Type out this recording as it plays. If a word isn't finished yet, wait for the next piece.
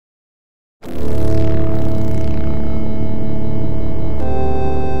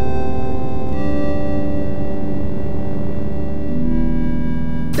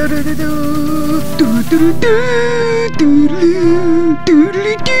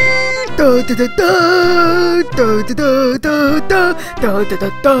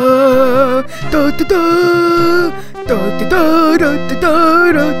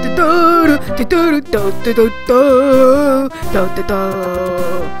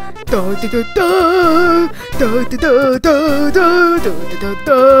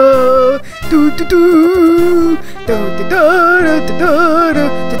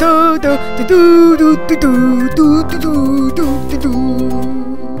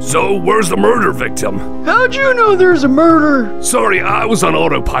So, where's the murder victim? How'd you know there's a murder? Sorry, I was on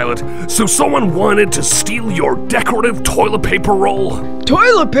autopilot. So someone wanted to steal your decorative toilet paper roll?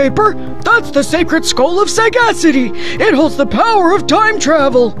 Toilet paper? That's the sacred scroll of sagacity. It holds the power of time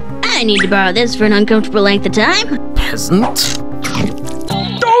travel. I need to borrow this for an uncomfortable length of time. Peasant.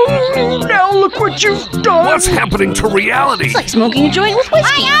 Oh, now look what you've done! What's happening to reality? It's like smoking a joint with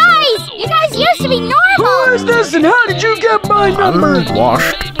whiskey. My eyes! You guys used to be normal! Who is this and how did you get my number?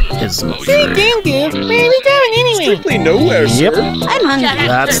 Unwashed peasant. Say, Dingo, where are we going anyway? Strictly nowhere, Yep. sir. I'm hungry.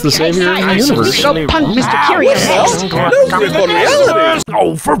 That's the savior of the universe. We should go punk Mr. Curio next. No grip on reality.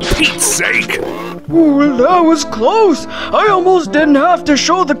 Oh, for Pete's sake! Well, that was close. I almost didn't have to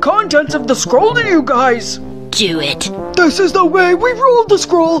show the contents of the scroll to you guys. Do it. This is the way we rolled the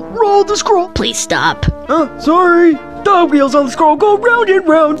scroll. Roll the scroll. Please stop. Sorry. The wheels on the scroll go round and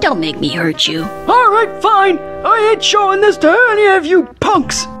round. Don't make me hurt you. Alright, fine. I ain't showing this to any of you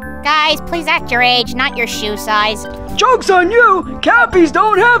punks. Guys, please act your age, not your shoe size. Joke's on you. Cappies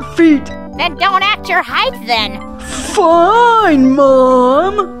don't have feet. Then don't act your height then. Fine,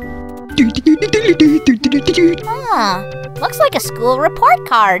 Mom. Huh. Looks like a school report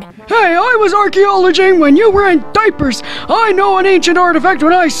card. Hey, I was archaeologing when you were in diapers. I know an ancient artifact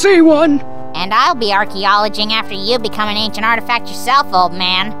when I see one. And I'll be archaeologing after you become an ancient artifact yourself, old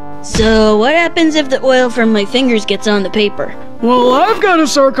man. So, what happens if the oil from my fingers gets on the paper? Well, I've got a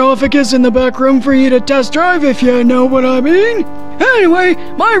sarcophagus in the back room for you to test drive if you know what I mean. Anyway,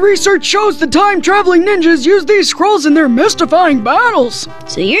 my research shows the time-traveling ninjas use these scrolls in their mystifying battles.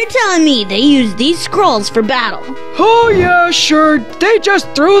 So you're telling me they use these scrolls for battle? Oh yeah, sure. They just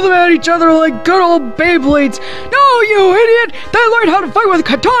threw them at each other like good old Beyblades. No, you idiot! They learned how to fight with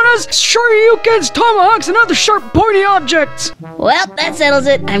katanas, shoryukens, tomahawks, and other sharp, pointy objects. Well, that settles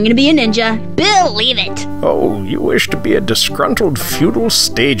it. I'm gonna be a ninja. Believe it. Oh, you wish to be a disgruntled feudal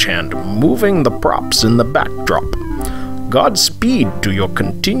stagehand, moving the props in the backdrop. Godspeed to your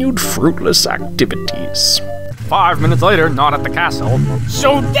continued fruitless activities. 5 minutes later, not at the castle.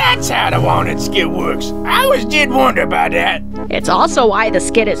 So that's how the wanted skit works. I always did wonder about that. It's also why the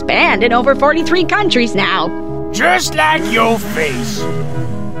skit is banned in over 43 countries now. Just like your face.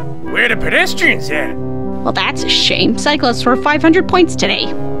 Where the pedestrians at? Well, that's a shame. Cyclists were 500 points today.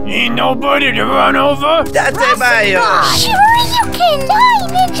 Ain't nobody to run over? That's a Sure you can. Die,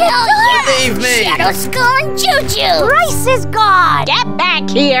 ninja! Believe me. Shadow Skull and Juju! Rice is God! Get back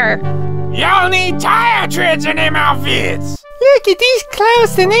here! Y'all need tire treads in them outfits. Look at these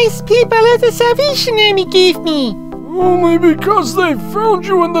clothes the nice people at the Salvation Army gave me. Only because they found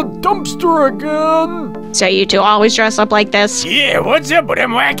you in the dumpster again. So you two always dress up like this? Yeah, what's up with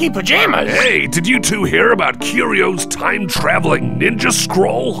them wacky pajamas? Hey, did you two hear about Curio's time-traveling ninja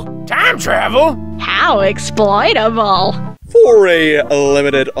scroll? Time travel? How exploitable. For a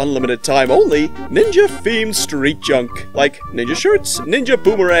limited, unlimited time only, ninja-themed street junk, like ninja shirts, ninja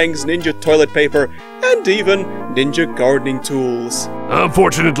boomerangs, ninja toilet paper, and even ninja gardening tools.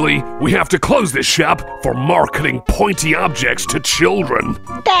 Unfortunately, we have to close this shop for marketing pointy objects to children.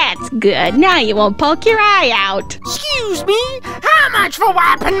 That's good. Now you won't poke your eye out. Excuse me? How much for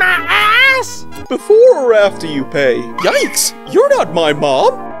wiping my ass? Before or after you pay? Yikes! You're not my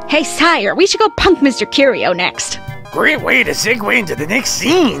mom! Hey, sire, we should go punk Mr. Curio next. Great way to segue into the next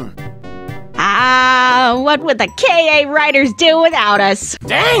scene. What would the KA writers do without us?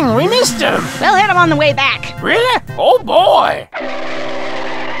 Dang, we missed them. We'll hit them on the way back. Really? Oh boy.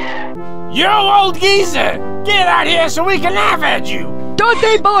 You old geezer, get out here so we can laugh at you.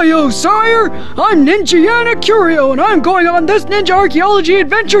 Date Bayo, sire! I'm Ninjiana Curio, and I'm going on this ninja archaeology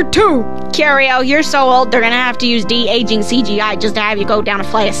adventure too! Curio, you're so old they're gonna have to use de-aging CGI just to have you go down a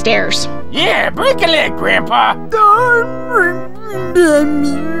flight of stairs. Yeah, break a leg, Grandpa.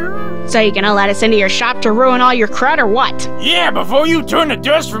 So you gonna let us into your shop to ruin all your crud or what? Yeah, before you turn to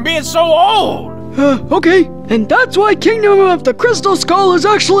dust from being so old. Okay. And that's why Kingdom of the Crystal Skull is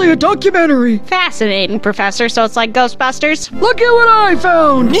actually a documentary. Fascinating, Professor. So it's like Ghostbusters? Look at what I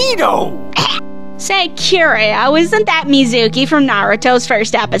found! Neato! Say, Curio, isn't that Mizuki from Naruto's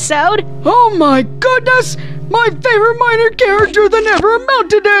first episode? Oh my goodness! My favorite minor character that never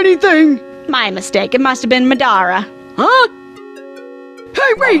amounted to anything! My mistake. It must have been Madara. Huh?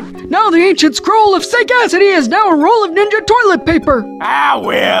 Hey, wait! Now the ancient scroll of sagacity is now a roll of ninja toilet paper! Ah,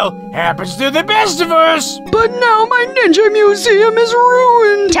 well, happens to the best of us! But now my ninja museum is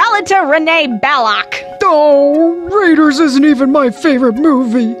ruined! Tell it to Renee Belloc! Oh, Raiders isn't even my favorite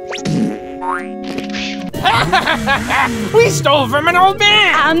movie. We stole from an old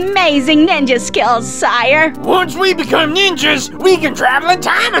man! Amazing ninja skills, sire! Once we become ninjas, we can travel in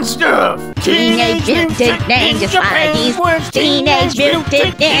time and stuff! Teenage Mutant Ninja Sluggies! Teenage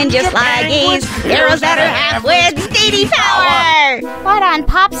Mutant Ninja Sluggies! Heroes that are half-wits, DD power! What on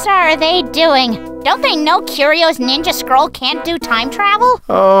Popstar are they doing? Don't they know Curio's ninja scroll can't do time travel?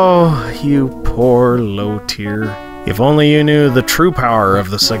 Oh, you poor low tier. If only you knew the true power of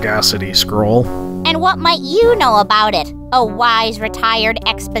the sagacity scroll. And what might you know about it, a wise retired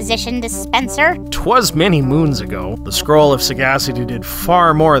exposition dispenser? 'Twas many moons ago, the scroll of sagacity did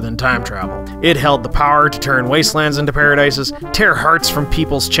far more than time travel. It held the power to turn wastelands into paradises, tear hearts from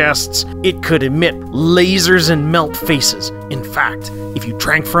people's chests. It could emit lasers and melt faces. In fact, if you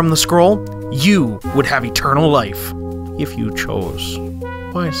drank from the scroll, you would have eternal life. If you chose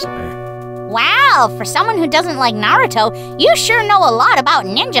wisely. Wow, for someone who doesn't like Naruto, you sure know a lot about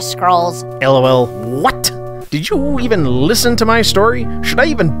ninja scrolls. LOL, what? Did you even listen to my story? Should I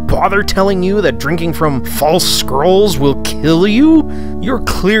even bother telling you that drinking from false scrolls will kill you? You're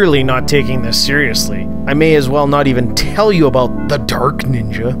clearly not taking this seriously. I may as well not even tell you about the Dark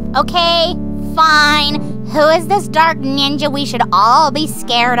Ninja. Okay, fine. Who is this dark ninja we should all be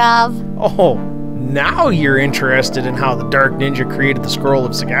scared of? Oh, now you're interested in how the Dark Ninja created the Scroll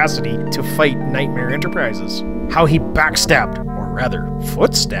of Sagacity to fight Nightmare Enterprises. How he backstabbed, or rather,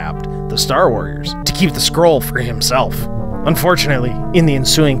 footstabbed, the Star Warriors to keep the scroll for himself. Unfortunately, in the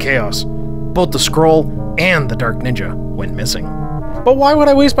ensuing chaos, both the scroll and the Dark Ninja went missing. But why would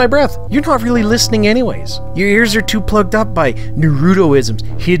I waste my breath? You're not really listening anyways. Your ears are too plugged up by Narutoisms,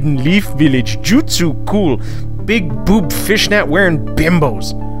 Hidden Leaf Village, Jutsu Cool, big boob fishnet wearing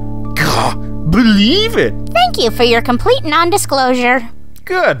bimbos. Gah, believe it! Thank you for your complete non-disclosure.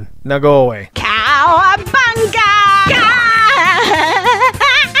 Good. Now go away. Cowabunga!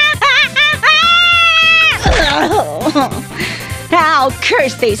 I'll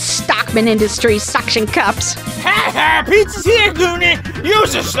curse these Stockman Industries suction cups. Ha ha! Pizza's here, Goonie!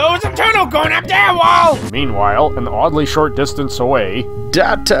 Use as slow as a turtle going up that wall! Meanwhile, an oddly short distance away...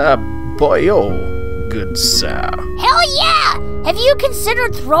 Data boyo, good sir. Hell yeah! Have you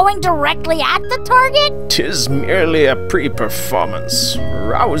considered throwing directly at the target? 'Tis merely a pre-performance,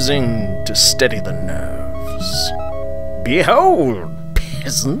 rousing to steady the nerves. Behold,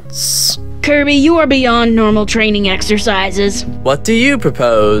 peasants. Kirby, you are beyond normal training exercises. What do you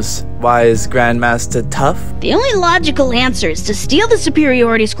propose, wise Grandmaster Tough? The only logical answer is to steal the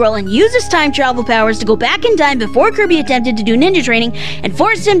superiority scroll and use his time travel powers to go back in time before Kirby attempted to do ninja training and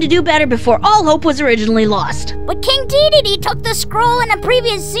force him to do better before all hope was originally lost. But King Dedede took the scroll in a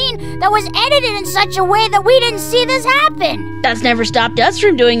previous scene that was edited in such a way that we didn't see this happen. That's never stopped us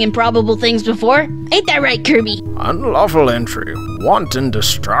from doing improbable things before. Ain't that right, Kirby? Unlawful entry, wanton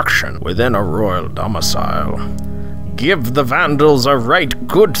destruction within a royal domicile. Give the Vandals a right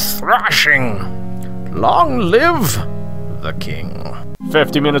good thrashing. Long live the king.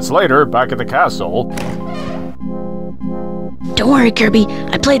 50 minutes later, back at the castle... Don't worry, Kirby.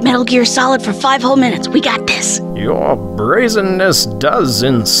 I played Metal Gear Solid for 5 whole minutes. We got this. Your brazenness does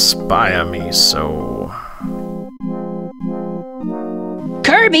inspire me so.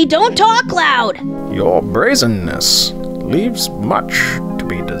 Kirby, don't talk loud! Your brazenness leaves much to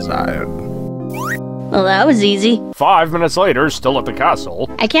be desired. Well, that was easy. 5 minutes later, still at the castle...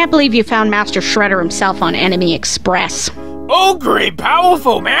 I can't believe you found Master Shredder himself on Enemy Express. Oh, great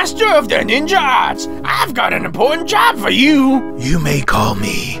powerful master of the ninja arts! I've got an important job for you! You may call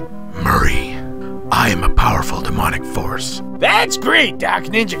me Murray. I am a powerful demonic force. That's great, Dark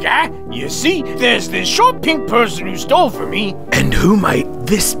Ninja guy. You see, there's this short pink person who stole from me. And who might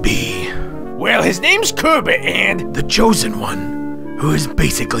this be? Well, his name's Kirby and... The chosen one, who is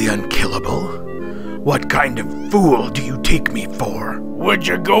basically unkillable. What kind of fool do you take me for? Would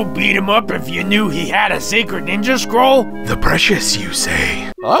you go beat him up if you knew he had a sacred ninja scroll? The precious, you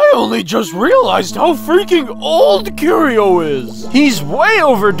say? I only just realized how freaking old Curio is. He's way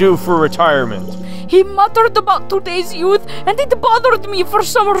overdue for retirement. He muttered about today's youth, and it bothered me for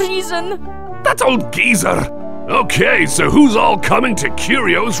some reason. That's old geezer. Okay, so who's all coming to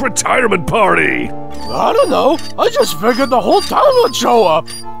Curio's retirement party? I don't know. I just figured the whole town would show up.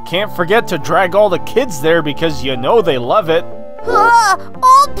 Can't forget to drag all the kids there because you know they love it.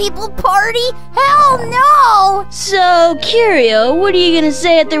 Old people party? Hell no! So, Curio, what are you gonna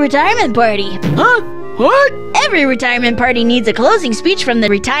say at the retirement party? Huh? What? Every retirement party needs a closing speech from the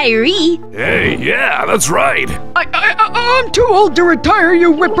retiree. Hey, yeah, that's right. I'm too old to retire,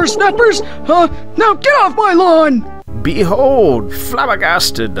 you whippersnappers. Now get off my lawn. Behold,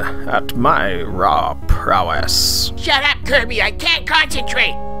 flabbergasted at my raw prowess. Shut up, Kirby. I can't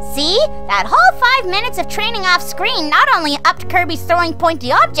concentrate. See? That whole 5 minutes of training off screen not only upped Kirby's throwing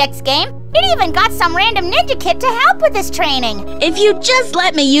pointy objects game, it even got some random ninja kid to help with this training. If you just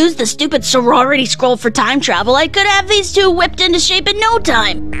let me use the stupid sorority scroll for time travel, I could have these two whipped into shape in no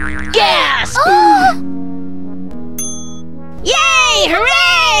time. Gasp! Yay!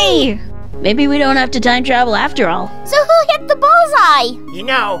 Hooray! Maybe we don't have to time travel after all. So who hit the bullseye? You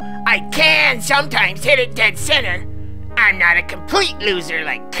know, I can sometimes hit it dead center. I'm not a complete loser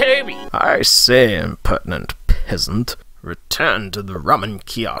like Kirby. I say, impertinent peasant, return to the ramen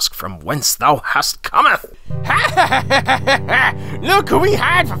kiosk from whence thou hast cometh. Look who we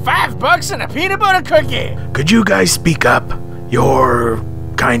had for $5 and a peanut butter cookie. Could you guys speak up? You're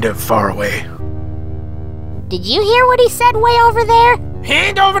kind of far away. Did you hear what he said way over there?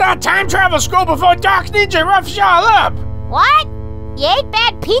 Hand over that time travel scroll before Dark Ninja roughs y'all up. What? You ate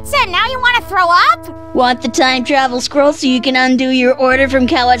bad pizza and now you want to throw up? Want the time travel scroll so you can undo your order from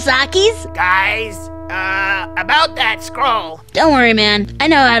Kawasaki's? Guys, about that scroll. Don't worry, man. I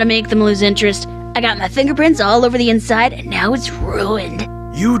know how to make them lose interest. I got my fingerprints all over the inside and now it's ruined.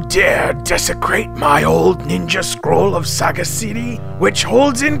 You dare desecrate my old ninja scroll of Saga City, which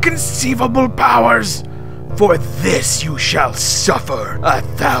holds inconceivable powers? For this you shall suffer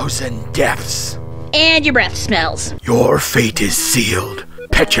 1,000 deaths. And your breath smells. Your fate is sealed,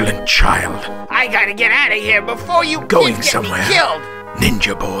 petulant child. I gotta get out of here before you Going kids get somewhere. me killed.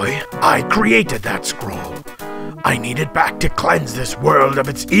 Ninja boy, I created that scroll. I need it back to cleanse this world of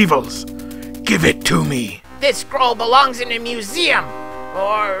its evils. Give it to me. This scroll belongs in a museum.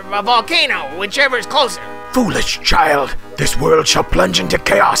 Or a volcano, whichever is closer. Foolish child, this world shall plunge into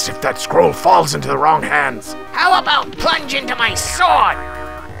chaos if that scroll falls into the wrong hands. How about plunge into my sword?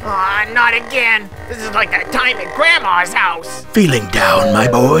 Aw, not again. This is like that time at Grandma's house. Feeling down, my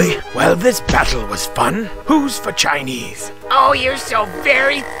boy? Well, this battle was fun. Who's for Chinese? Oh, you're so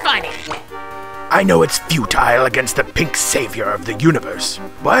very funny. I know it's futile against the pink savior of the universe,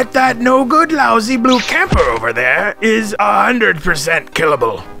 but that no-good lousy blue camper over there is 100%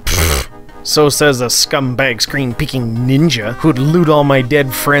 killable. So says a scumbag screen-peeking ninja who'd loot all my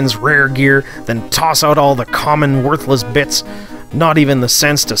dead friends' rare gear, then toss out all the common worthless bits. Not even the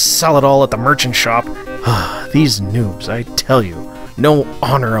sense to sell it all at the merchant shop. These noobs, I tell you, no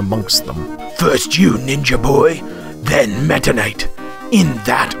honor amongst them. First you, ninja boy, then Meta Knight, in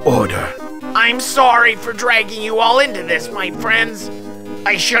that order. I'm sorry for dragging you all into this, my friends.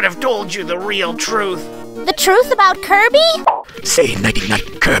 I should have told you the real truth. The truth about Kirby? Say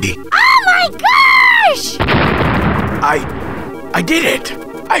nighty-night, Kirby. Oh my gosh! I did it!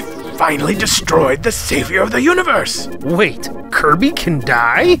 I finally destroyed the savior of the universe! Wait, Kirby can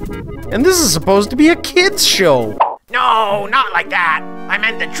die? And this is supposed to be a kid's show. No, not like that. I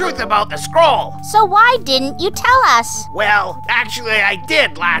meant the truth about the scroll. So why didn't you tell us? Well, actually I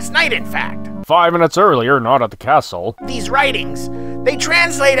did last night, in fact. 5 minutes earlier, not at the castle. These writings, they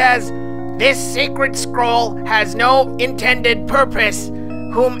translate as, "This sacred scroll has no intended purpose.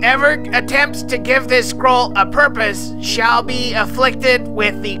 Whomever attempts to give this scroll a purpose shall be afflicted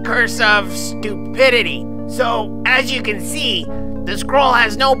with the curse of stupidity." So, as you can see, the scroll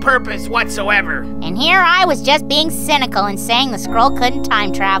has no purpose whatsoever. And here I was just being cynical and saying the scroll couldn't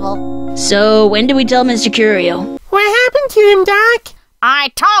time travel. So, when do we tell Mr. Curio? What happened to him, Doc?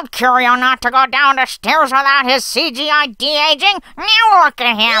 I told Curio not to go down the stairs without his CGI de-aging. Now look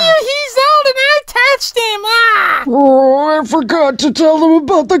at him. He's old and I touched him. Ah! Oh, I forgot to tell them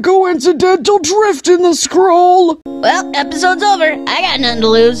about the coincidental drift in the scroll. Well, episode's over. I got nothing to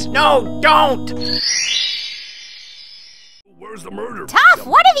lose. No, don't! Where's the murder? Tough,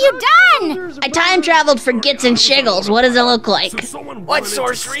 what have you done? I time traveled for gits and shiggles. What does it look like? What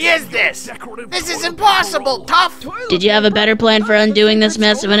sorcery is this? This is impossible, Tough! Did you have a better plan for undoing this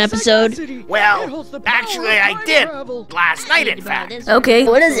mess of an episode? Well, actually I did. Last night, in fact. Okay,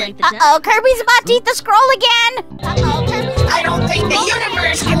 what is it? Uh-oh, Kirby's about to eat the scroll again. Uh-oh, Kirby's... I don't think the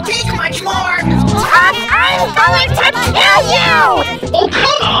universe can take much more! Tough, I'm going to kill you! Oh,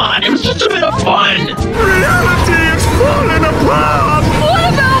 come on! It was just a bit of fun! Reality is falling apart!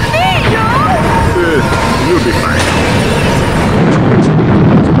 What about me, y'all? You'll be fine.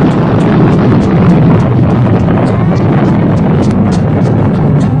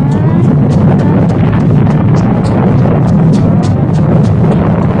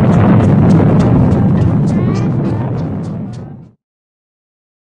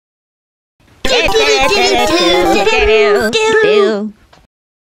 do do do do